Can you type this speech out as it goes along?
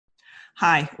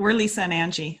Hi, we're Lisa and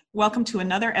Angie. Welcome to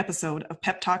another episode of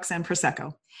Pep Talks and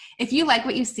Prosecco. If you like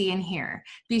what you see and hear,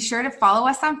 be sure to follow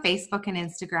us on Facebook and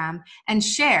Instagram and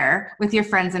share with your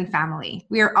friends and family.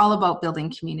 We are all about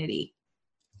building community.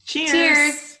 Cheers!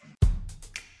 Cheers!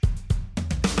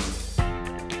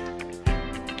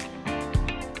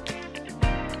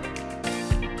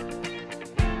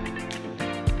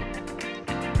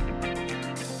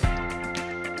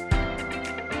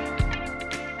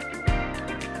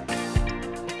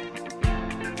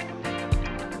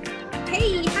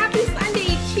 Hey, happy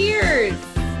Sunday. Cheers.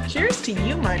 Cheers to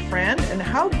you, my friend. And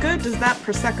how good does that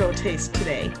Prosecco taste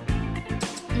today?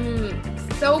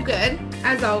 So good.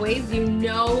 As always, you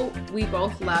know we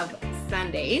both love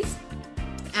Sundays.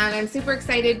 And I'm super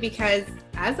excited because,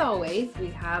 as always, we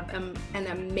have an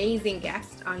amazing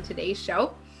guest on today's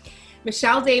show.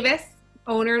 Michelle Davis,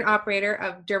 owner and operator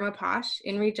of Dermaposh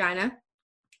in Regina.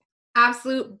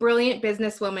 Absolute brilliant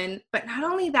businesswoman, but not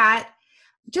only that,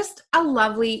 just a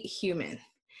lovely human.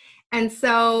 And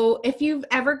so if you've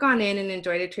ever gone in and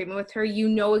enjoyed a treatment with her, you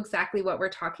know exactly what we're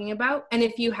talking about. And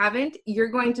if you haven't, you're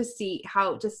going to see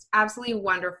how just absolutely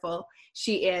wonderful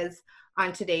she is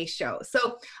on today's show.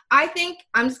 So I think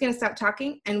I'm just going to stop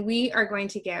talking and we are going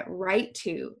to get right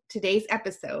to today's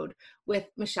episode with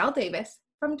Michelle Davis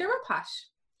from Dermaposh.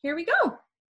 Here we go.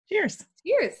 Cheers.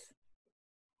 Cheers.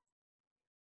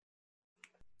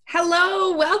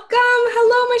 Hello, welcome.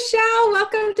 Hello, Michelle.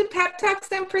 Welcome to Pep Talks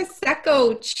and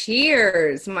Prosecco.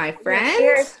 Cheers, my friend.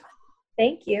 Cheers.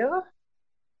 Thank you.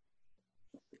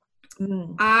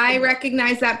 I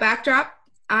recognize that backdrop.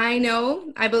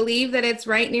 I believe that it's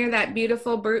right near that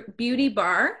beautiful beauty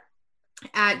bar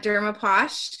at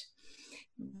Dermaposh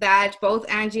that both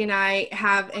Angie and I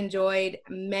have enjoyed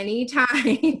many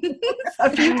times. A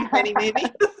few too many, maybe.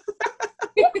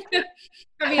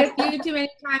 Maybe a few too many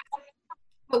times.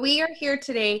 But we are here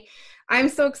today. I'm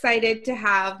so excited to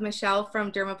have Michelle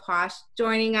from Dermaposh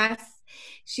joining us.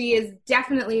 She is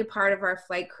definitely a part of our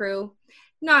flight crew.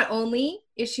 Not only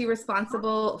is she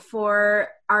responsible for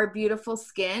our beautiful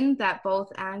skin that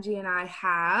both Angie and I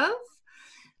have,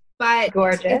 but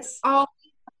gorgeous. It's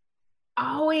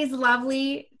always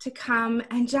lovely to come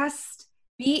and just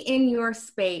be in your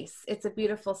space. It's a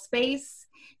beautiful space.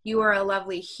 You are a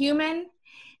lovely human.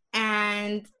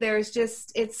 And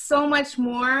it's so much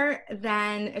more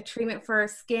than a treatment for our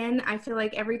skin. I feel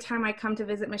like every time I come to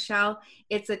visit Michelle,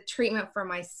 it's a treatment for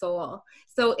my soul.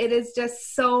 So it is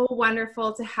just so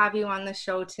wonderful to have you on the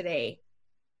show today.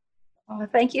 Oh,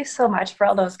 thank you so much for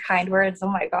all those kind words. Oh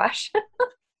my gosh.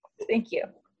 Thank you.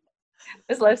 I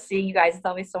just love seeing you guys. It's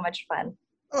always so much fun.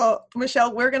 Oh,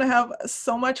 Michelle, we're going to have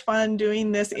so much fun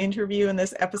doing this interview and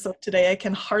this episode today. I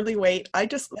can hardly wait. I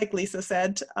just, like Lisa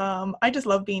said, I just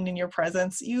love being in your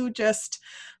presence. You just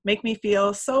make me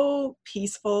feel so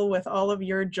peaceful with all of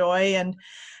your joy. And,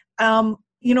 I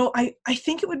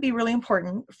think it would be really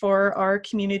important for our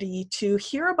community to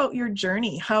hear about your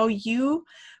journey, how you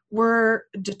were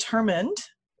determined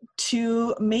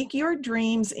to make your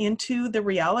dreams into the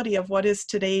reality of what is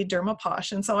today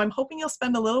Dermaposh. And so I'm hoping you'll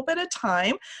spend a little bit of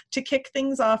time to kick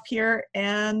things off here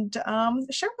and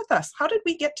share with us, how did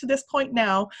we get to this point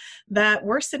now that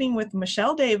we're sitting with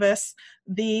Michelle Davis,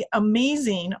 the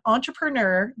amazing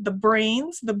entrepreneur, the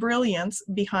brains, the brilliance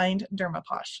behind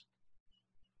Dermaposh?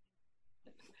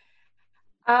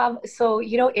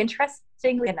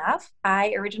 Interestingly enough,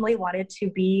 I originally wanted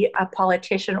to be a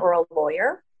politician or a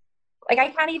lawyer. Like, I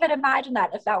can't even imagine that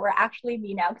if that were actually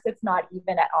me now, because it's not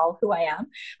even at all who I am.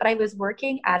 But I was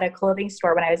working at a clothing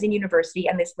store when I was in university,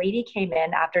 and this lady came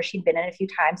in after she'd been in a few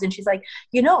times, and she's like,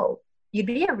 you'd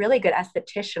be a really good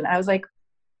esthetician. And I was like,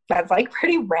 that's like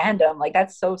pretty random. Like,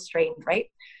 that's so strange, right?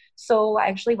 So I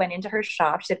actually went into her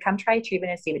shop. She said, come try a treatment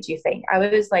and see what you think. I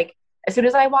was like, as soon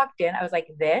as I walked in, I was like,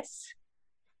 this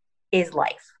is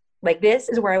life. Like, this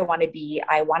is where I want to be.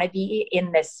 I want to be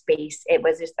in this space. It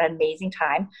was just an amazing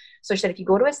time. So she said, if you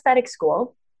go to aesthetic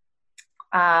school,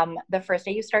 the first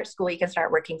day you start school, you can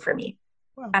start working for me.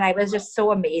 Wow. And I was just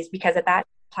so amazed because at that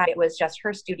time it was just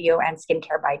her studio and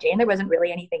Skincare by Jane. There wasn't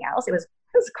really anything else. It was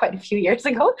quite a few years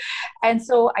ago. And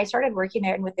so I started working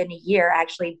there, and within a year I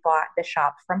actually bought the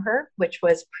shop from her, which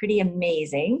was pretty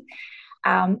amazing.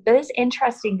 But it's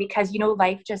interesting because,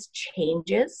 life just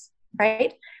changes,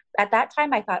 right? At that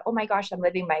time, I thought, oh my gosh, I'm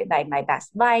living my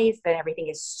best life and everything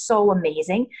is so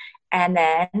amazing. And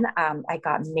then I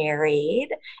got married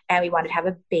and we wanted to have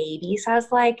a baby. So I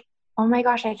was like, oh my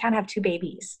gosh, I can't have two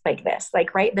babies like this.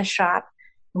 Like, right, the shop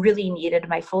really needed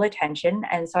my full attention.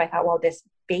 And so I thought, well, this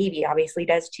baby obviously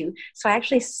does too. So I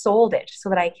actually sold it so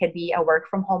that I could be a work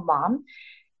from home mom.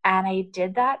 And I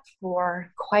did that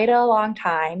for quite a long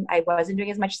time. I wasn't doing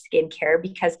as much skincare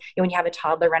because when you have a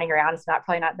toddler running around, it's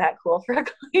probably not that cool for a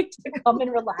client to come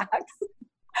and relax.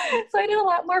 So I did a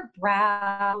lot more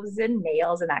brows and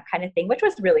nails and that kind of thing, which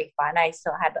was really fun. I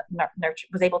still had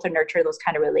was able to nurture those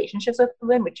kind of relationships with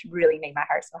women, which really made my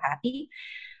heart so happy.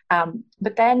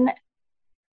 But then,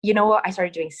 I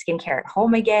started doing skincare at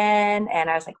home again. And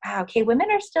I was like, wow, okay, women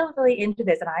are still really into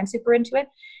this and I'm super into it.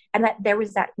 And that there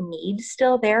was that need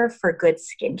still there for good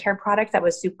skincare products that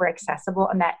was super accessible.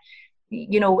 And that,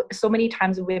 so many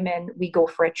times women, we go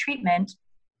for a treatment,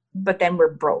 but then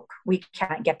we're broke. We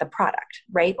can't get the product,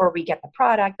 right? Or we get the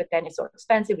product, but then it's so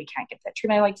expensive. We can't get that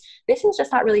treatment. I'm like, this is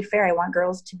just not really fair. I want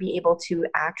girls to be able to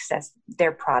access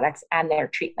their products and their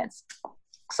treatments.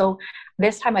 So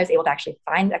this time I was able to actually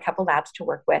find a couple labs to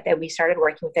work with, and we started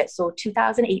working with it. So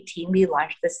 2018, we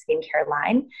launched the skincare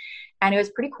line, and it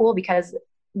was pretty cool because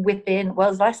it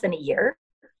was less than a year,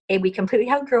 and we completely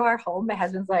outgrew our home. My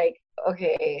husband's like,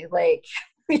 okay, like,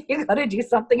 you got to do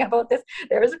something about this.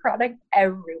 There was a product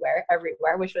everywhere,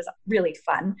 which was really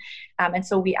fun. And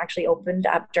so we actually opened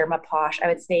up Dermaposh, I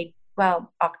would say,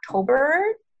 October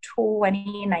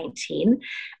 2019.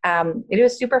 It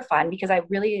was super fun because I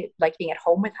really liked being at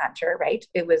home with Hunter, right?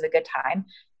 It was a good time.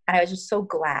 And I was just so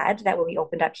glad that when we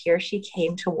opened up here, she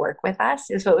came to work with us.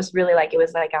 And so it was really like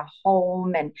a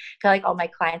home, and I feel like all my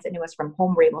clients that knew us from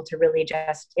home were able to really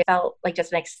it felt like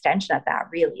just an extension of that,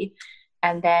 really.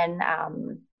 And then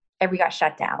we got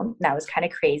shut down. That was kind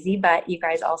of crazy, but you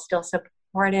guys all still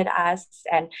supported us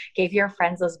and gave your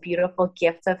friends those beautiful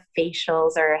gifts of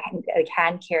facials or like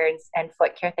hand care and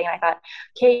foot care thing. And I thought,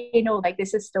 okay,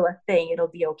 this is still a thing. It'll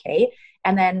be okay.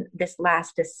 And then this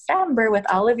last December, with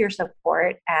all of your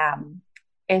support,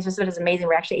 it was amazing.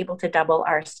 We're actually able to double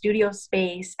our studio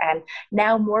space, and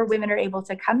now more women are able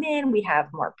to come in. We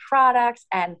have more products,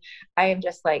 and I am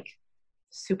just like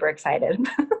super excited.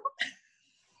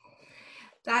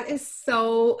 That is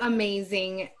so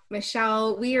amazing,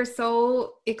 Michelle. We are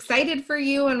so excited for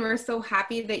you, and we're so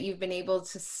happy that you've been able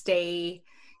to stay,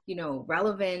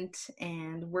 relevant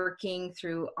and working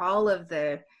through all of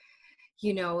the,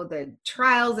 the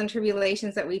trials and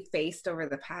tribulations that we've faced over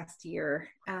the past year.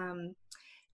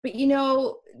 But,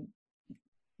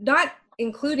 not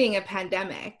including a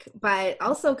pandemic, but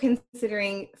also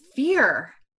considering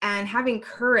fear and having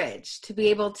courage to be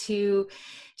able to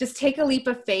just take a leap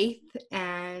of faith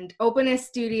and open a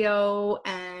studio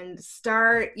and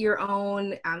start your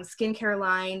own skincare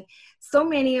line. So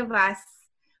many of us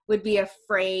would be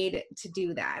afraid to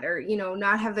do that, or,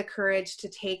 not have the courage to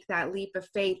take that leap of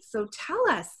faith. So tell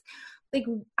us,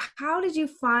 how did you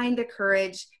find the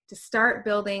courage to start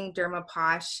building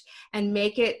Dermaposh and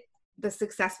make it the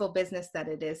successful business that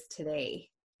it is today?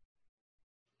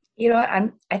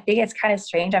 I think it's kind of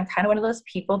strange. I'm kind of one of those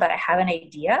people that I have an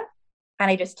idea and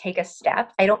I just take a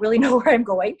step. I don't really know where I'm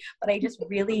going, but I just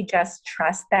really just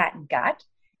trust that gut.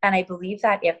 And I believe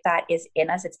that if that is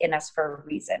in us, it's in us for a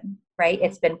reason, right?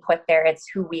 It's been put there. It's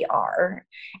who we are.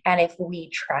 And if we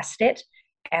trust it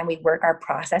and we work our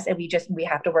process, and we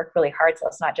have to work really hard. So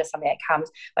it's not just something that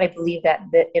comes, but I believe that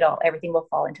everything will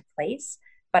fall into place.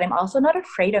 But I'm also not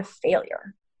afraid of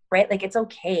failure. Right? Like, it's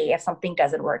okay if something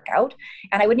doesn't work out.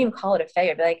 And I wouldn't even call it a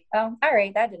failure. I'd be like, oh, all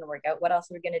right, that didn't work out. What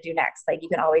else are we going to do next? Like, you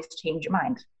can always change your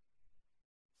mind.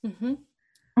 Mm-hmm.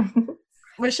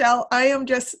 Michelle, I am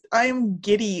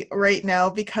giddy right now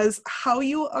because how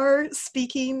you are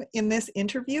speaking in this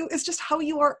interview is just how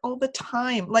you are all the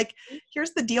time. Like,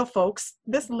 here's the deal, folks.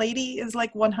 This lady is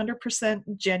like 100%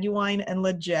 genuine and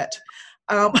legit.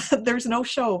 There's no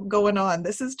show going on.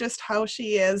 This is just how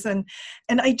she is. And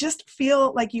I just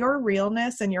feel like your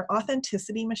realness and your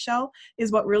authenticity, Michelle,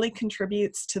 is what really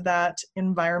contributes to that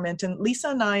environment. And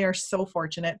Lisa and I are so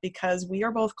fortunate because we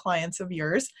are both clients of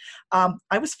yours.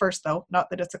 I was first, though, not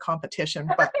that it's a competition,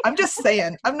 but I'm just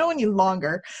saying, I've known you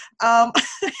longer. And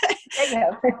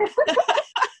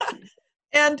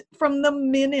from the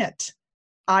minute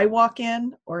I walk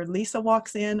in, or Lisa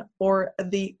walks in, or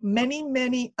the many,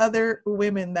 many other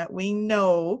women that we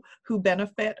know who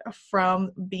benefit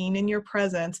from being in your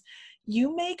presence,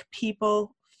 you make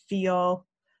people feel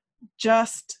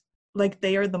just like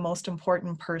they are the most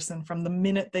important person from the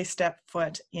minute they step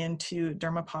foot into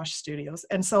Dermaposh Studios.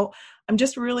 And so I'm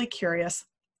just really curious,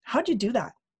 how'd you do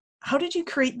that? How did you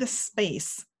create this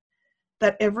space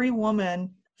that every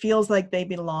woman feels like they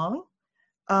belong,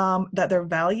 that they're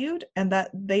valued, and that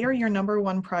they are your number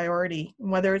one priority,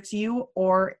 whether it's you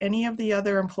or any of the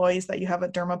other employees that you have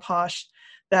at Dermaposh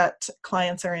that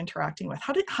clients are interacting with?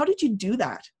 How did you do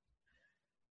that?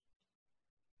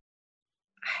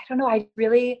 I don't know.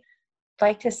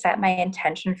 like to set my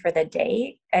intention for the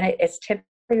day. And it's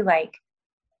typically like,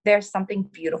 there's something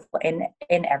beautiful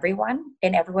in everyone,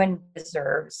 and everyone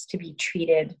deserves to be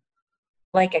treated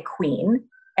like a queen,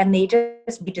 and they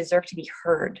deserve to be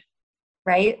heard.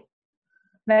 Right. And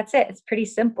that's it. It's pretty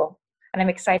simple. And I'm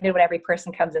excited when every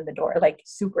person comes in the door, like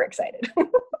super excited.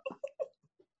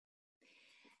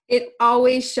 It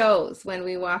always shows when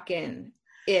we walk in.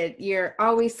 You're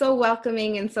always so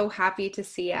welcoming and so happy to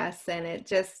see us. And it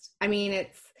just, I mean,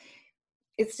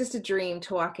 it's just a dream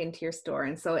to walk into your store.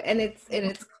 And it's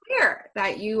clear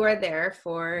that you are there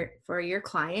for your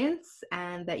clients,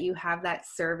 and that you have that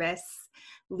service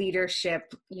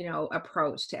leadership,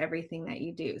 approach to everything that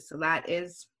you do. So that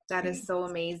is so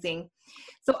amazing.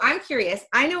 So I'm curious,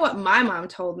 I know what my mom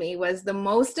told me was the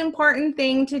most important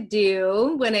thing to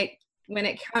do when it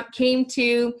came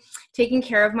to taking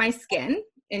care of my skin.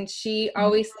 And she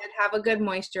always said, have a good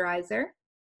moisturizer.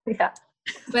 Yeah.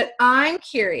 But I'm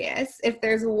curious if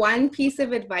there's one piece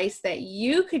of advice that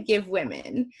you could give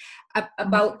women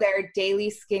about their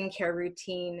daily skincare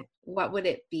routine, what would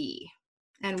it be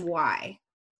and why?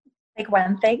 Like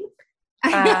one thing?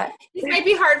 This might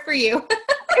be hard for you.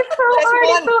 It's so hard.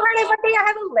 It's so hard. One day I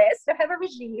have a list. I have a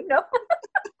regime. No.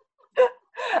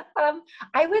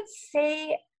 I would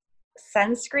say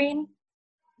sunscreen,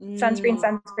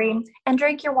 and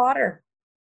drink your water.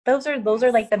 Those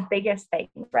are like the biggest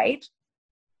things, right?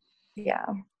 Yeah.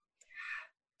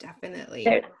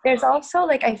 Definitely. There's also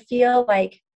like, I feel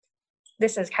like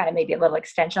this is kind of maybe a little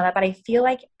extension of that, but I feel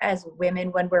like as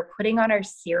women, when we're putting on our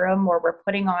serum or we're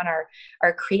putting on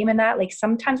our cream and that, like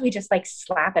sometimes we just like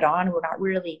slap it on. We're not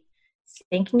really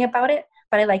thinking about it,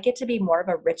 but I like it to be more of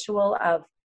a ritual of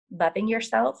loving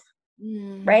yourself,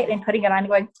 right? And putting it on and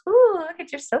going, ooh, look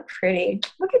at, you're so pretty.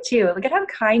 Look at you. Look at how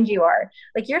kind you are.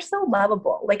 Like, you're so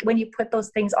lovable. Like when you put those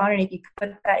things on, and if you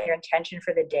put that your intention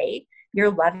for the day,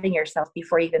 you're loving yourself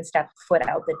before you even step foot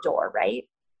out the door, right?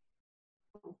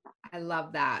 I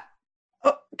love that.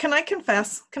 Oh, can I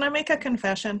confess? Can I make a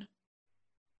confession?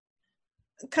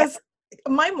 Because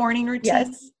my morning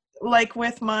routine, like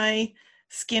with my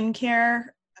skincare,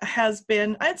 has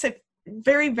been, I'd say,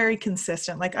 very, very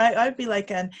consistent. Like I'd be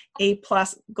like an A+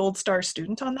 gold star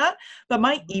student on that. But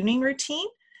my evening routine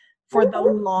for the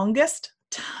longest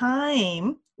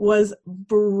time was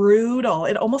brutal.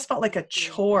 It almost felt like a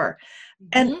chore.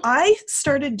 And I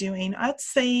started doing, I'd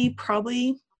say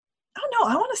probably, I don't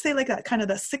know, I want to say like that kind of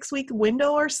the 6-week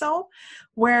window or so,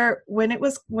 where when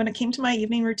it came to my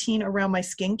evening routine around my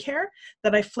skincare,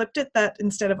 that I flipped it, that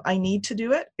instead of I need to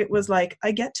do it, it was like,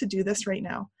 I get to do this right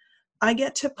now. I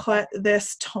get to put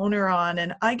this toner on,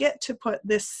 and I get to put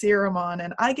this serum on,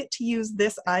 and I get to use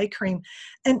this eye cream.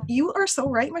 And you are so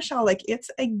right, Michelle. Like,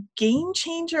 it's a game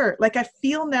changer. Like, I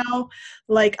feel now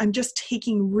like I'm just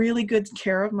taking really good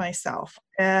care of myself.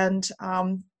 And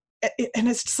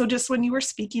it's so, just when you were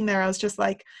speaking there, I was just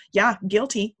like, yeah,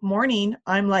 guilty. Morning,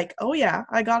 I'm like, oh yeah,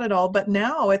 I got it all. But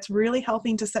now it's really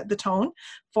helping to set the tone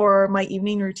for my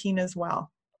evening routine as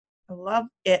well. I love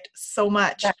it so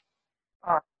much.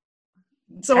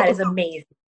 So that is amazing.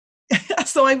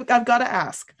 So I've got to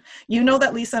ask,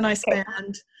 that Lisa and I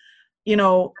spend,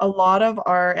 a lot of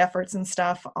our efforts and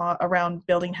stuff around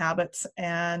building habits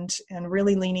and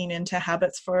really leaning into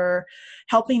habits for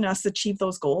helping us achieve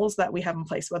those goals that we have in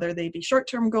place, whether they be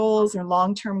short-term goals or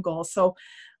long-term goals. So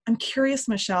I'm curious,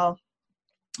 Michelle,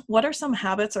 what are some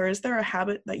habits, or is there a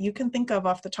habit that you can think of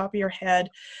off the top of your head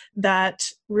that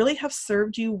really have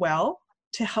served you well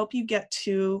to help you get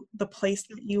to the place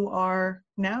that you are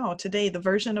now today, the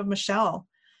version of Michelle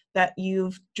that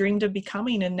you've dreamed of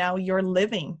becoming, and now you're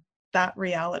living that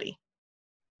reality?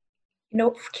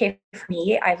 Okay, for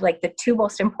me, I've like the two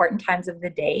most important times of the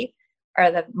day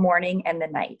are the morning and the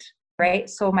night, right?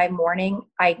 So my morning,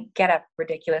 I get up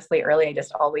ridiculously early. I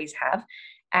just always have.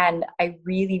 And I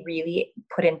really, really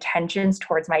put intentions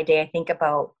towards my day. I think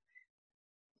about,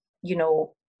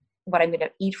 what I'm going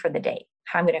to eat for the day,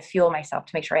 how I'm going to fuel myself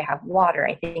to make sure I have water.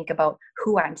 I think about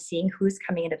who I'm seeing, who's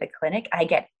coming into the clinic. I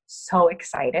get so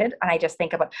excited. And I just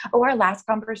think about, our last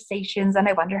conversations, and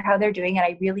I wonder how they're doing. And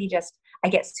I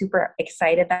get super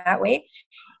excited that way.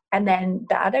 And then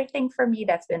the other thing for me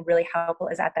that's been really helpful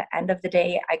is at the end of the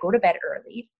day, I go to bed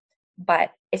early,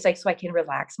 but it's like, so I can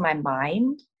relax my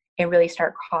mind and really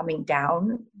start calming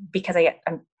down, because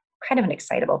I'm kind of an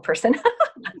excitable person.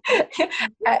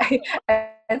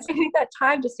 And so I need that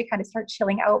time just to kind of start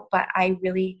chilling out. But I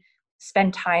really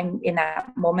spend time in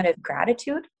that moment of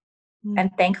gratitude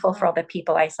and thankful for all the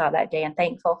people I saw that day, and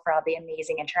thankful for all the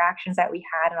amazing interactions that we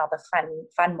had, and all the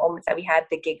fun moments that we had,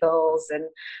 the giggles and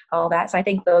all that. So I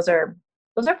think those are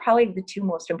probably the two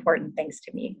most important things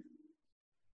to me.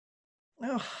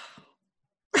 Oh.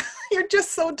 You're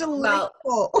just so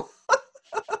delightful.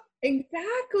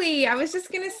 Exactly. I was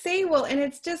just going to say, well, and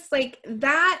it's just like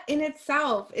that in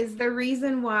itself is the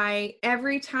reason why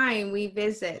every time we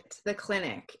visit the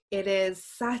clinic, it is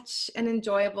such an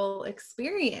enjoyable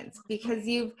experience because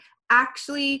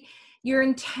you're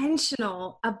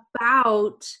intentional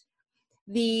about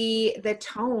the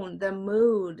tone, the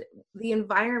mood, the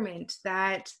environment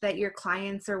that your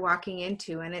clients are walking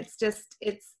into. And it's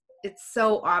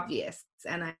so obvious.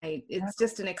 And it's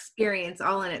just an experience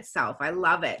all in itself. I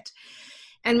love it.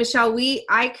 And Michelle,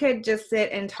 I could just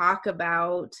sit and talk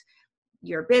about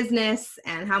your business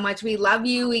and how much we love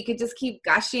you. We could just keep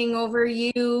gushing over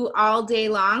you all day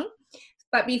long.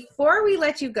 But before we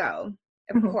let you go,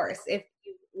 of course, if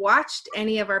you watched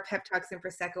any of our Pep Talks and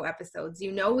Prosecco episodes,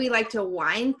 you know we like to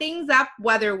wind things up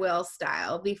weather wheel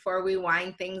style before we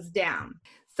wind things down.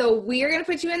 So we are going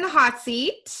to put you in the hot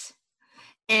seat.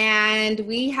 And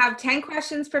we have 10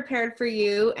 questions prepared for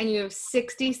you, and you have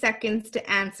 60 seconds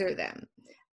to answer them.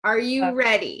 Are you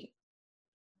ready?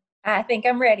 I think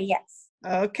I'm ready, yes.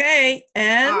 Okay,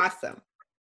 and awesome.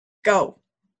 Go.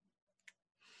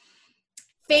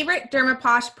 Favorite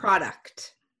Dermaposh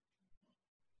product?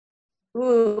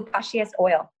 Ooh, Poshiest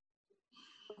oil.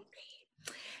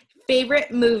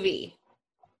 Favorite movie?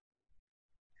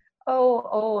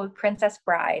 Oh, Princess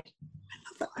Bride.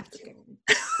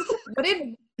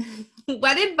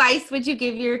 What advice would you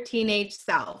give your teenage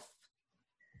self?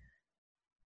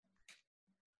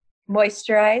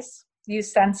 Moisturize,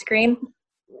 use sunscreen.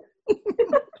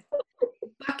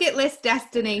 Bucket list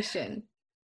destination?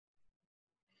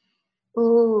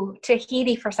 Ooh,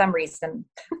 Tahiti for some reason.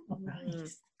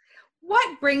 Nice.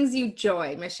 What brings you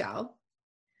joy, Michelle?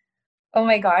 Oh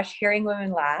my gosh, hearing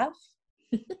women laugh,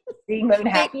 seeing women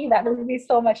happy, that brings me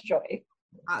so much joy.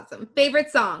 Awesome.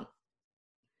 Favorite song?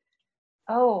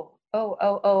 Oh,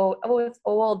 it's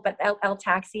old, but El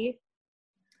Taxi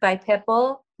by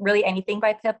Pitbull. Really anything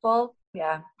by Pitbull.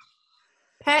 Yeah.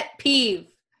 Pet peeve?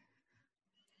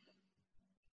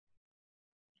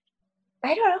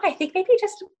 I don't know. I think maybe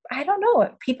I don't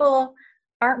know. People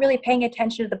aren't really paying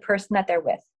attention to the person that they're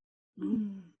with.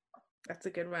 That's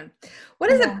a good one.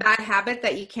 What is a bad habit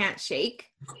that you can't shake?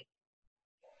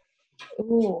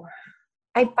 Ooh,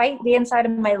 I bite the inside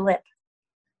of my lip.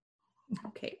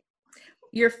 Okay.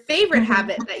 Your favorite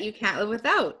habit that you can't live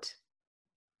without?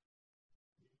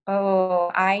 Oh,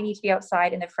 I need to be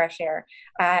outside in the fresh air.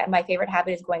 My favorite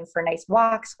habit is going for nice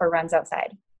walks or runs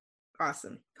outside.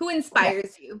 Awesome. Who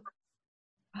inspires you?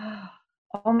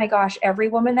 Oh my gosh, every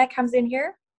woman that comes in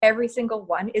here, every single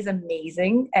one is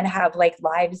amazing and have like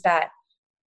lives that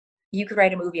you could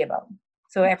write a movie about.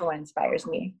 So everyone inspires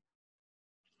me.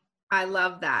 I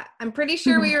love that. I'm pretty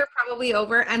sure we are probably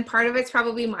over, and part of it's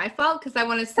probably my fault because I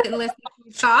want to sit and listen to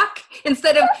you talk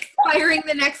instead of firing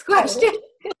the next question.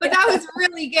 But that was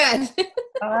really good.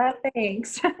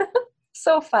 Thanks.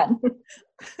 So fun.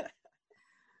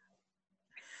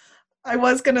 I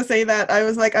was going to say that. I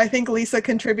was like, I think Lisa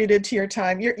contributed to your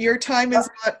time. Your time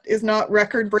is not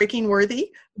record-breaking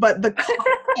worthy, but the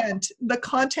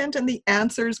content and the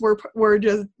answers were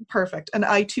just perfect. And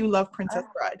I too love Princess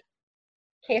Bride.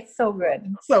 It's so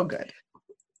good. So good.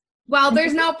 Well,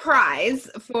 there's no prize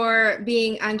for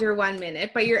being under 1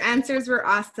 minute, but your answers were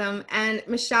awesome. And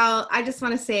Michelle, I just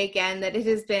want to say again that it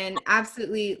has been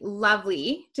absolutely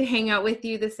lovely to hang out with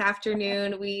you this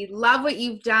afternoon. We love what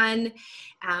you've done.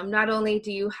 Not only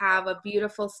do you have a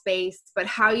beautiful space, but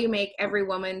how you make every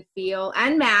woman feel,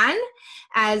 and man,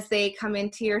 as they come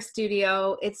into your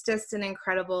studio. It's just an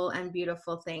incredible and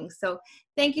beautiful thing. So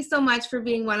thank you so much for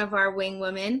being one of our wing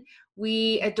women.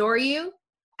 We adore you,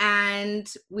 and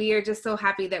we are just so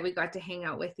happy that we got to hang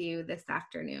out with you this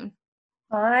afternoon.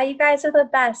 You guys are the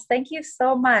best. Thank you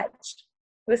so much.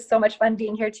 It was so much fun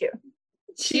being here too.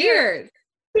 Cheers.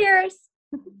 Cheers.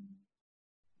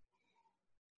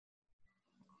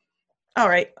 All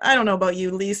right. I don't know about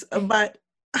you, Lisa, but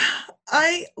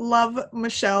I love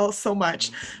Michelle so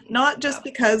much. Not just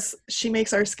because she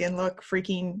makes our skin look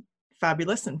freaking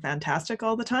fabulous and fantastic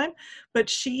all the time, but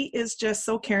she is just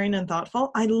so caring and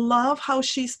thoughtful. I love how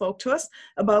she spoke to us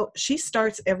about, she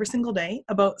starts every single day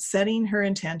about setting her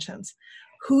intentions,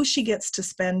 who she gets to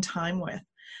spend time with,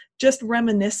 just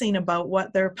reminiscing about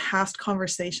what their past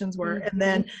conversations were, and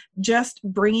then just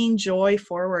bringing joy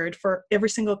forward for every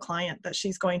single client that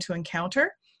she's going to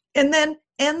encounter, and then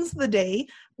ends the day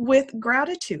with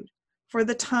gratitude for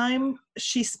the time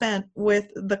she spent with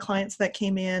the clients that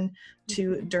came in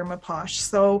to Dermaposh.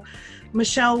 So,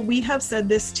 Michelle, we have said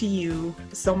this to you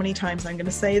so many times. I'm going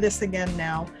to say this again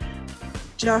now.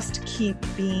 Just keep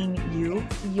being you.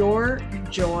 Your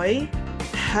joy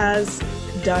has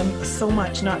done so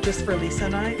much, not just for Lisa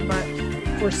and I,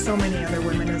 but for so many other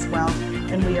women as well.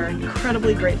 And we are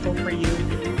incredibly grateful for you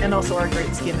and also our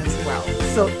great skin as well.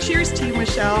 So cheers to you,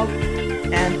 Michelle.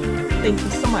 And thank you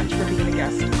so much for being a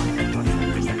guest on Headphones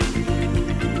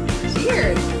 100%.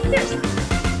 Cheers. Cheers.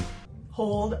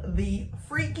 Hold the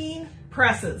freaking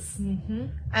presses.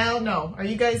 I don't know. Are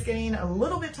you guys getting a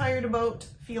little bit tired about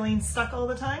feeling stuck all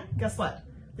the time? Guess what?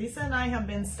 Lisa and I have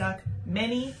been stuck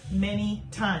many, many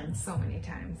times. So many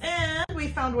times. And we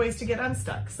found ways to get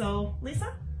unstuck. So,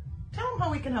 Lisa, tell them how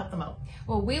we can help them out.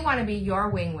 Well, we want to be your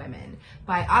wing women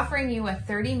by offering you a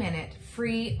 30-minute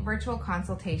free virtual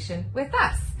consultation with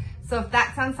us. So if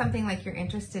that sounds something like you're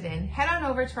interested in, head on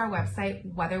over to our website,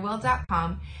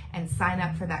 weatherwill.com, and sign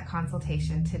up for that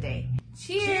consultation today.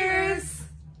 Cheers!